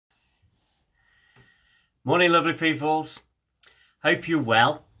Morning, lovely peoples. Hope you're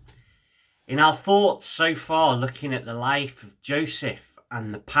well. In our thoughts so far, looking at the life of Joseph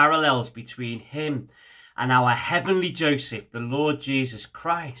and the parallels between him and our heavenly Joseph, the Lord Jesus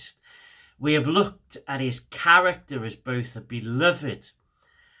Christ, we have looked at his character as both a beloved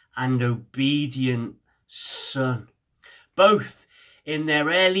and obedient son, both in their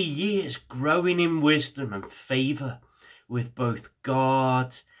early years growing in wisdom and favour with both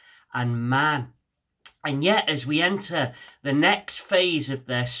God and man. And yet, as we enter the next phase of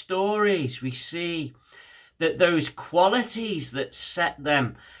their stories, we see that those qualities that set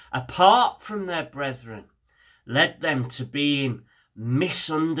them apart from their brethren led them to being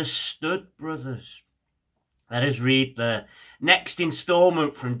misunderstood brothers. Let us read the next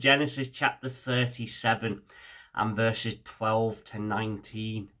instalment from Genesis chapter 37 and verses 12 to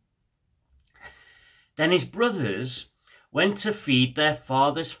 19. Then his brothers went to feed their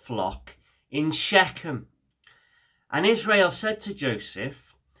father's flock in Shechem. And Israel said to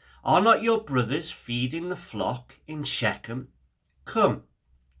Joseph, "Are not your brothers feeding the flock in Shechem? Come,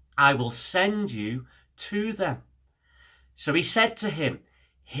 I will send you to them." So he said to him,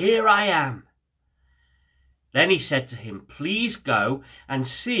 "Here I am." Then he said to him, "Please go and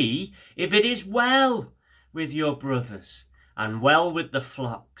see if it is well with your brothers and well with the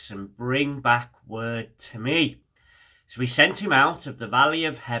flocks, and bring back word to me." So he sent him out of the valley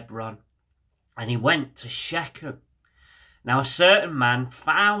of Hebron, and he went to Shechem. Now a certain man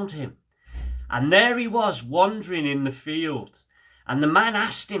found him, and there he was wandering in the field. And the man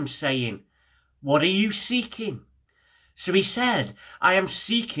asked him, saying, "What are you seeking?" So he said, "I am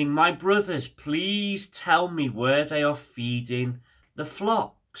seeking my brothers. Please tell me where they are feeding the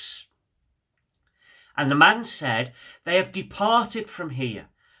flocks." And the man said, "They have departed from here,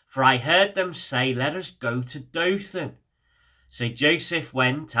 for I heard them say, 'Let us go to Dothan.'" So Joseph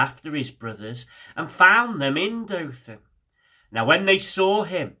went after his brothers and found them in Dothan. Now when they saw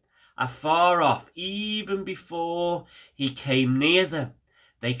him afar off, even before he came near them,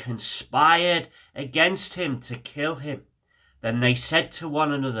 they conspired against him to kill him. Then they said to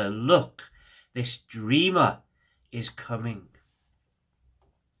one another, "Look, this dreamer is coming."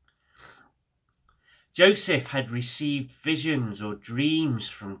 Joseph had received visions or dreams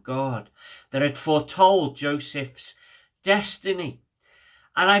from God that had foretold Joseph's destiny.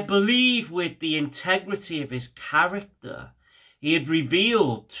 And I believe with the integrity of his character, he had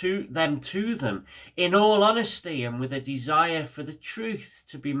revealed to them in all honesty and with a desire for the truth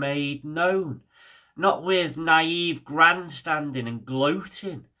to be made known, not with naive grandstanding and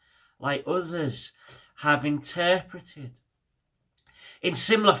gloating like others have interpreted. In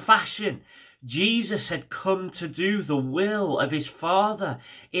similar fashion, Jesus had come to do the will of his Father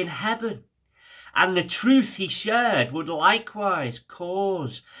in heaven, and the truth he shared would likewise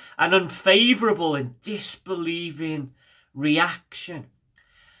cause an unfavourable and disbelieving reaction.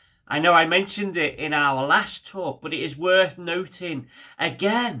 I know I mentioned it in our last talk, but it is worth noting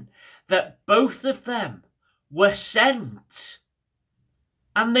again that both of them were sent,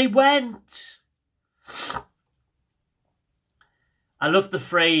 and they went. I love the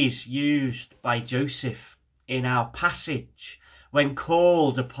phrase used by Joseph in our passage when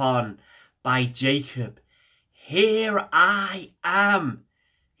called upon by Jacob. "Here I am,"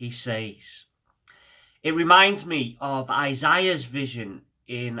 he says. It reminds me of Isaiah's vision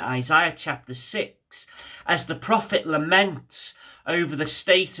in Isaiah chapter 6, as the prophet laments over the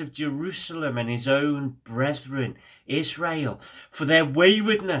state of Jerusalem and his own brethren, Israel, for their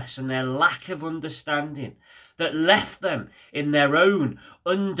waywardness and their lack of understanding that left them in their own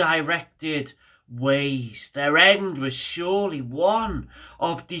undirected ways. Their end was surely one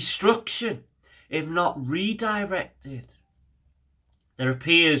of destruction, if not redirected. There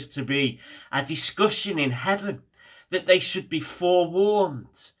appears to be a discussion in heaven that they should be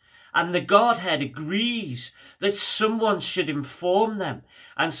forewarned, and the Godhead agrees that someone should inform them.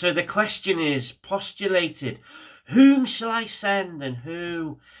 And so the question is postulated, whom shall I send and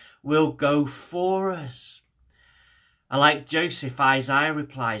who will go for us? Like Joseph, Isaiah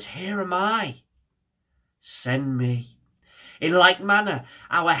replies, "Here am I, send me." In like manner,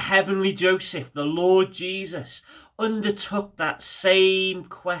 our heavenly Joseph, the Lord Jesus, undertook that same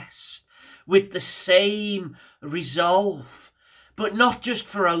quest with the same resolve, but not just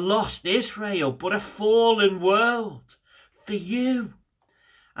for a lost Israel, but a fallen world, for you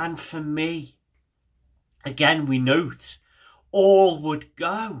and for me. Again, we note, all would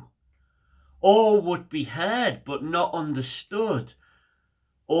go. All would be heard, but not understood.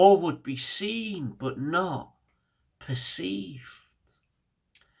 All would be seen, but not perceived.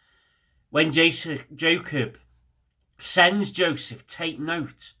 When Jacob sends Joseph, take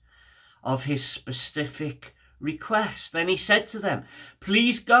note, of his specific request. Then he said to them,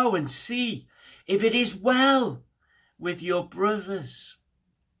 "Please go and see if it is well with your brothers."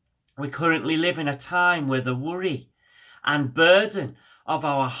 We currently live in a time where the worry and burden of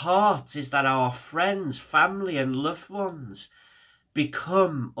our heart is that our friends, family and loved ones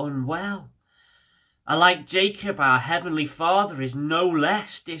become unwell. And like Jacob, our Heavenly Father is no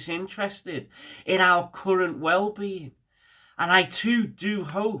less disinterested in our current well-being. And I too do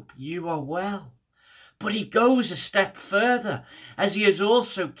hope you are well. But he goes a step further, as he is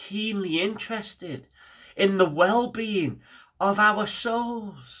also keenly interested in the well-being of our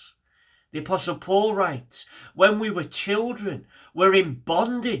souls. The Apostle Paul writes, "When we were children, we're in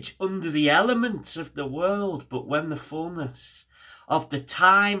bondage under the elements of the world, but when the fullness of the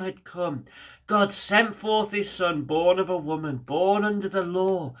time had come, God sent forth his Son, born of a woman, born under the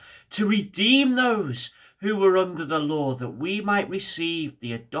law, to redeem those who were under the law, that we might receive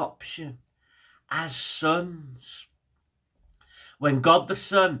the adoption as sons." When God the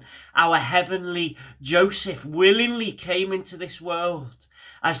Son, our heavenly Joseph, willingly came into this world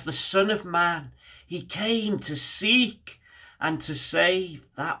as the Son of Man, he came to seek and to save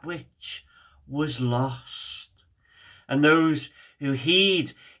that which was lost. And those who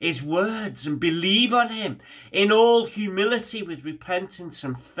heed his words and believe on him in all humility with repentance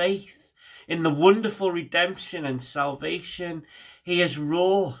and faith in the wonderful redemption and salvation he has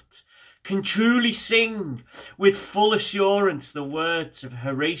wrought, can truly sing with full assurance the words of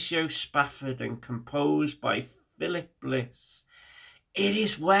Horatio Spafford and composed by Philip Bliss. "It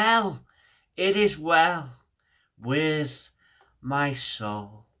is well with my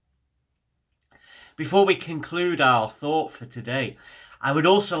soul." Before we conclude our thought for today, I would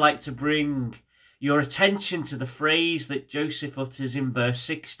also like to bring your attention to the phrase that Joseph utters in verse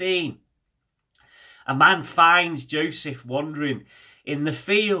 16. A man finds Joseph wandering in the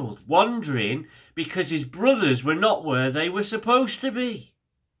field, wandering because his brothers were not where they were supposed to be.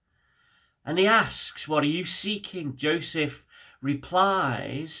 And he asks, "What are you seeking?" Joseph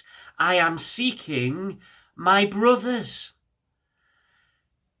replies, "I am seeking my brothers."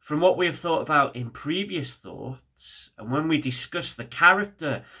 From what we have thought about in previous thoughts, and when we discuss the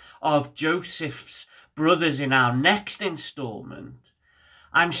character of Joseph's brothers in our next instalment,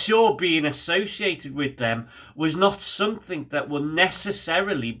 I'm sure being associated with them was not something that will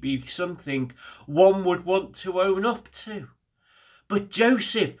necessarily be something one would want to own up to. But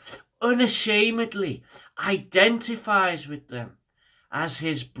Joseph unashamedly identifies with them as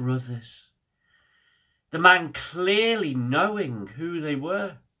his brothers, the man clearly knowing who they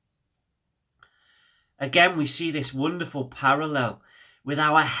were. Again, we see this wonderful parallel with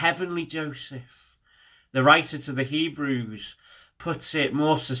our heavenly Joseph. The writer to the Hebrews puts it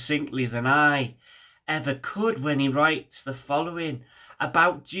more succinctly than I ever could when he writes the following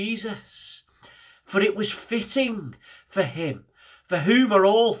about Jesus. "For it was fitting for him, for whom are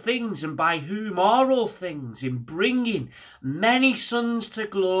all things and by whom are all things, in bringing many sons to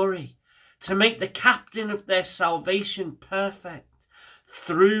glory, to make the captain of their salvation perfect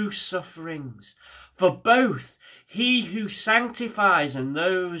through sufferings. For both he who sanctifies and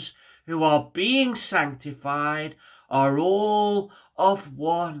those who are being sanctified are all of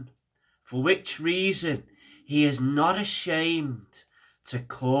one, for which reason he is not ashamed to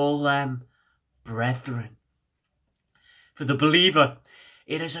call them brethren." For the believer,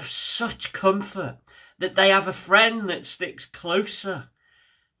 it is of such comfort that they have a friend that sticks closer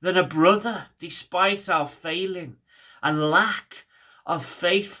than a brother, despite our failing and lack of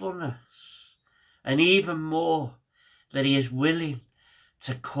faithfulness, and even more, that he is willing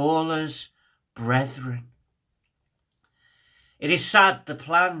to call us brethren. It is sad the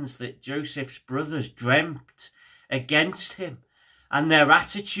plans that Joseph's brothers dreamt against him and their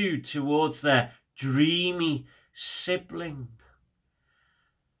attitude towards their dreamy sibling.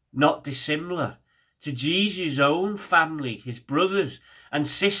 Not dissimilar to Jesus' own family, his brothers and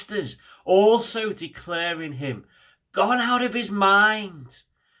sisters also declaring him gone out of his mind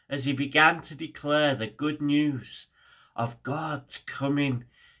as he began to declare the good news of God's coming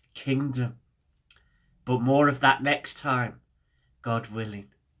kingdom. But more of that next time, God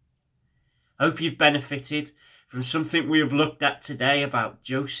willing. Hope you've benefited from something we have looked at today about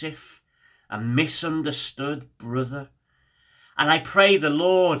Joseph, a misunderstood brother. And I pray the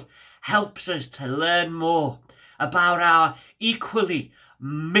Lord helps us to learn more about our equally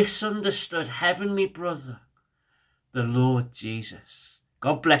misunderstood heavenly brother, the Lord Jesus.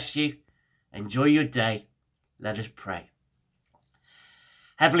 God bless you. Enjoy your day. Let us pray.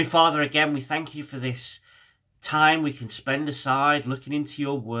 Heavenly Father, again, we thank you for this time we can spend aside looking into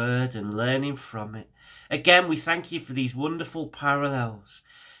your word and learning from it. Again, we thank you for these wonderful parallels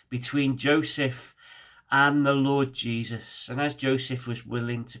between Joseph and the Lord Jesus. And as Joseph was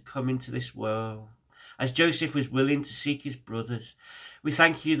willing to come into this world, as Joseph was willing to seek his brothers, we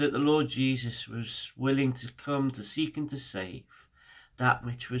thank you that the Lord Jesus was willing to come to seek and to save that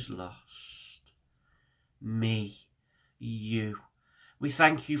which was lost. Me, you. We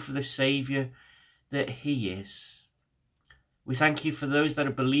thank you for the Saviour that he is. We thank you for those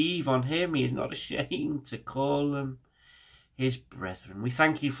that believe on him. He is not ashamed to call them his brethren. We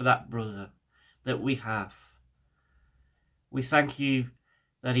thank you for that brother that we have. We thank you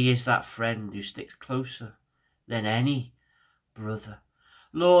that he is that friend who sticks closer than any brother.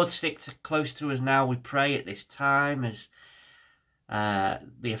 Lord, stick close to us now, we pray, at this time as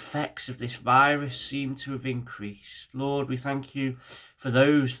the effects of this virus seem to have increased. Lord, we thank you for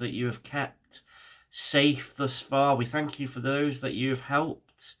those that you have kept safe thus far. We thank you for those that you have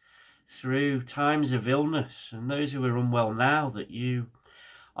helped through times of illness, and those who are unwell now that you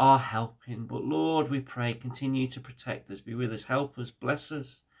are helping. But Lord, we pray, continue to protect us, be with us, help us, bless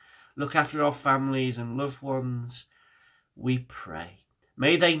us, look after our families and loved ones, we pray.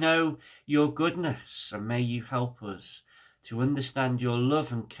 May they know your goodness, and may you help us to understand your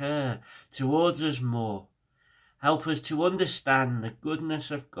love and care towards us more. Help us to understand the goodness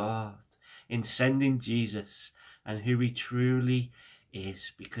of God in sending Jesus and who he truly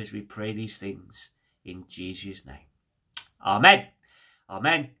is, because we pray these things in Jesus' name. Amen.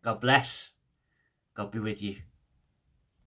 Amen. God bless. God be with you.